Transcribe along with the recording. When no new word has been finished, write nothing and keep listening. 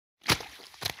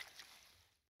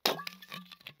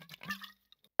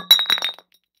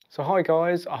So hi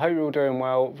guys, I hope you're all doing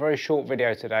well. Very short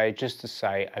video today just to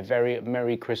say a very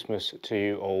Merry Christmas to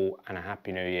you all and a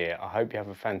Happy New Year. I hope you have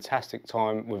a fantastic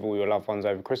time with all your loved ones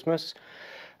over Christmas.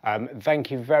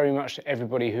 Thank you very much to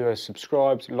everybody who has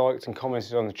subscribed, liked and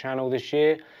commented on the channel this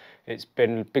year. It's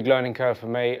been a big learning curve for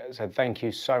me, so thank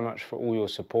you so much for all your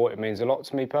support. It means a lot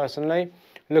to me personally.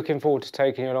 Looking forward to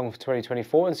taking you along for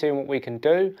 2024 and seeing what we can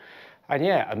do. And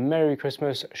yeah, a Merry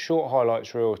Christmas, short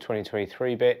highlights reel of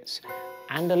 2023 bits,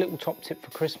 and a little top tip for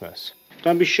Christmas.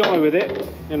 Don't be shy with it,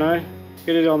 you know,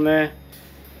 get it on there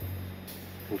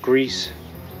and grease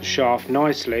the shaft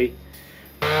nicely.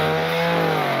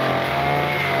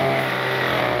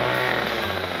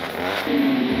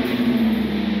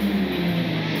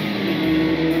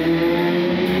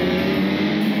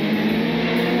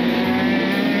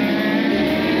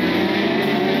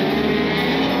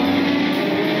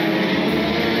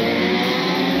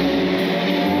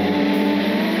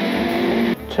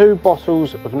 Two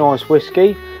bottles of nice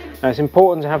whiskey. Now it's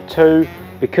important to have two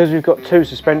because we've got two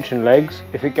suspension legs.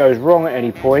 If it goes wrong at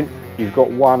any point, you've got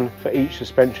one for each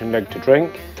suspension leg to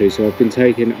drink. Okay, so I've been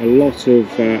taking a lot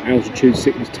of altitude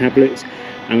sickness tablets,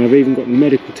 and I've even got the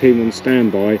medical team on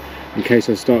standby in case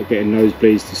I start getting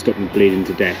nosebleeds to stop me bleeding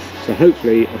to death. So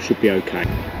hopefully I should be okay.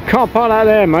 Can't park that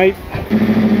there, mate.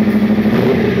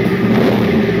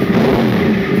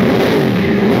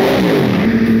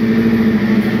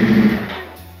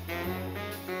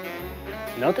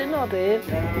 Nothing.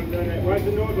 Where's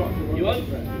the door doctor? You want?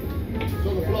 It's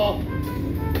on the floor.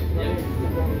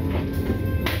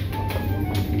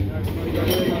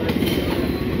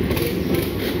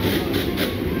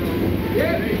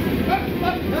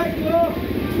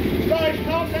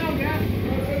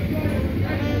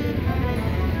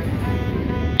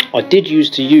 I did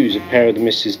used to use a pair of the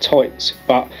Mrs. Tights,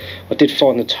 but I did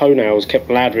find the toenails kept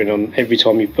lathering on every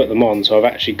time you put them on, so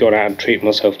I've actually gone out and treated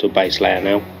myself to a base layer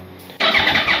now.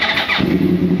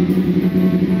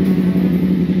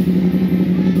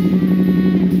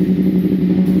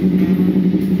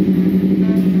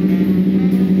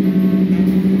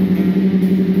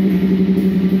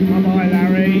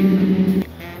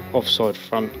 Offside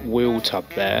front wheel tub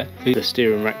there. The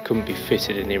steering rack couldn't be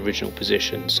fitted in the original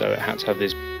position, so it had to have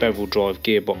this bevel drive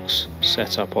gearbox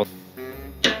set up on.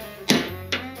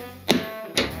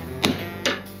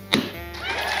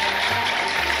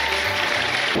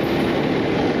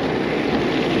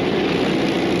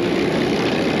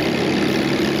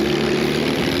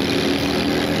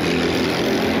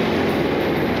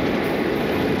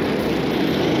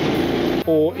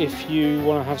 Or if you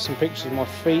want to have some pictures of my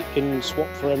feet in swap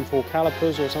for M4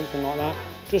 calipers or something like that,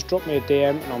 just drop me a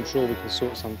DM and I'm sure we can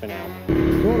sort something out.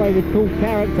 What they would call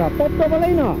character, Bob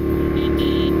Dobalina.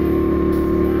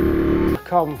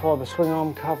 Carbon fibre swing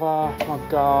arm cover, mud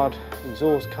guard,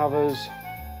 exhaust covers.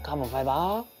 Carbon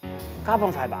fibre,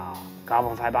 carbon fibre,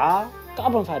 carbon fibre,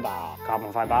 carbon fibre,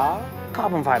 carbon fibre,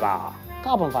 carbon fibre,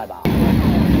 carbon fibre.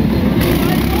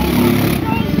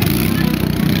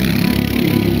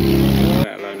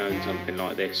 Something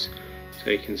like this.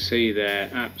 So you can see there,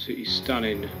 absolutely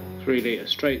stunning 3-litre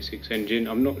straight six engine.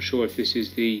 I'm not sure if this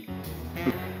is the...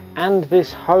 And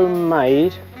this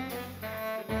homemade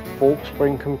fork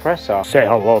spring compressor. Say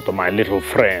hello to my little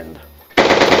friend.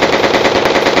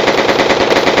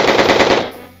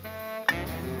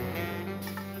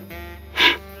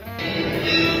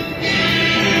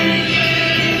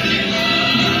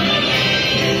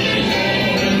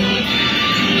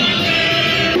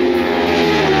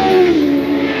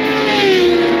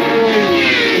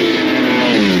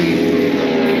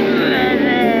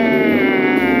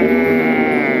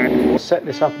 Set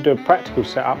this up and do a practical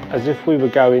setup as if we were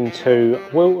going to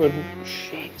Wilton.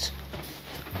 Shit.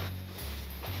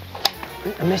 I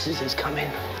think the missus is coming.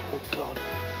 Oh God.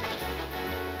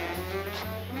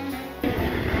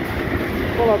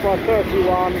 Followed by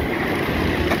 31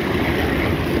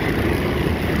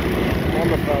 on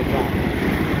the first lap.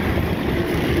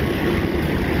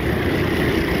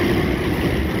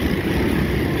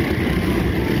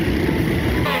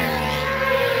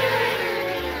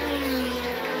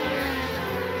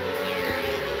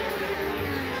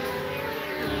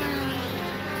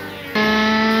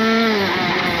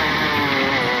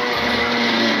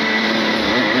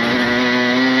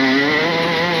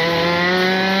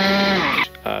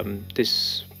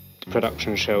 This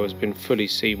production shell has been fully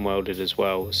seam welded as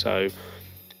well, so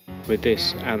with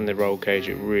this and the roll cage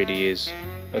it really is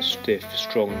a stiff,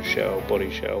 strong shell, body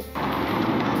shell.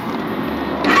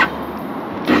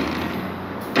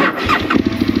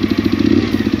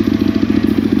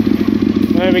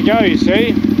 There we go, you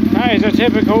see. That is a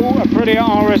typical Aprilia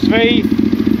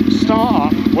RSV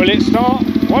starter. Will it start?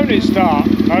 Won't it start?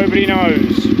 Nobody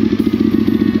knows.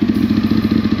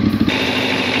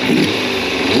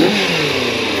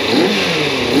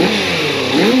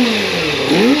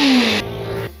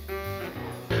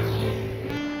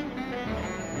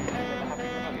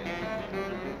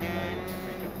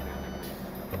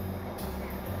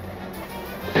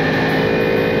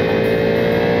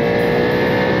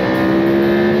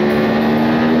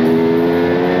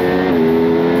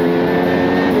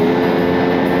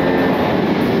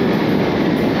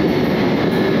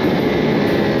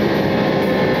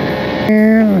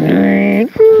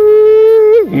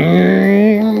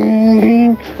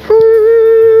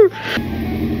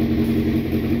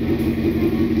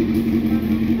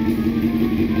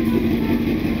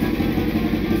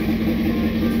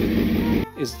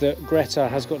 Is that Greta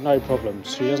has got no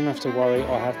problems. She doesn't have to worry.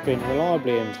 I have been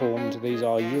reliably informed these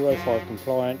are Euro 5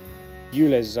 compliant,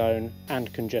 ULEZ zone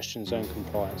and congestion zone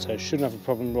compliant, so shouldn't have a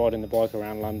problem riding the bike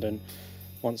around London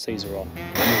once these are on.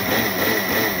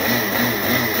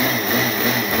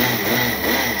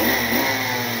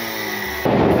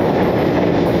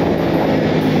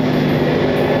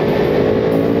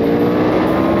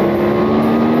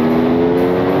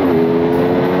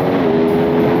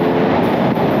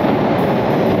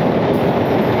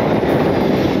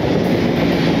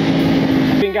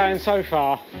 Going so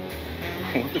far.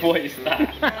 What is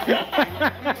that?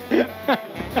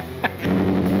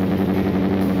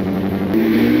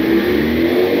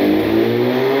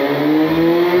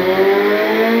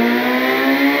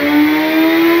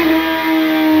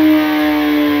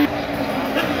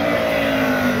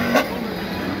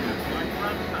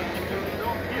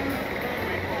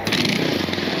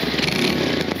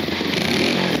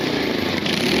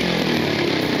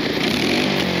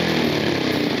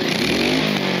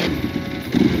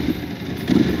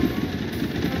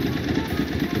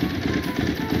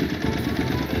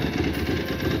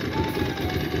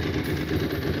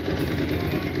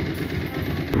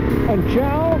 And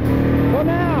ciao for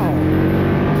now.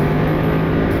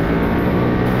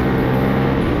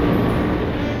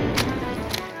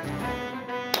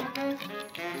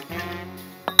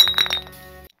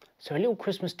 So a little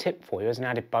Christmas tip for you as an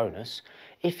added bonus.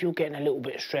 If you're getting a little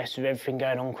bit stressed with everything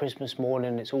going on Christmas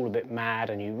morning, it's all a bit mad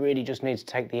and you really just need to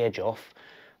take the edge off,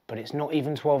 but it's not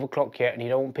even 12 o'clock yet and you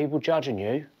don't want people judging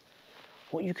you,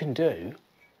 what you can do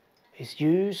is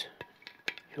use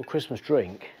your Christmas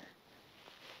drink,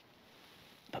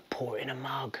 but pour it in a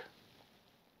mug.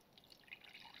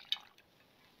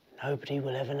 Nobody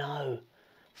will ever know.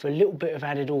 For a little bit of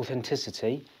added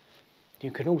authenticity,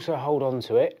 you can also hold on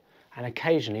to it and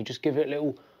occasionally just give it a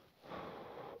little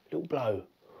blow.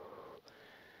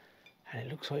 And it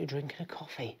looks like you're drinking a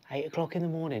coffee, 8 o'clock in the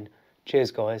morning.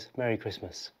 Cheers guys, Merry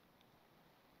Christmas.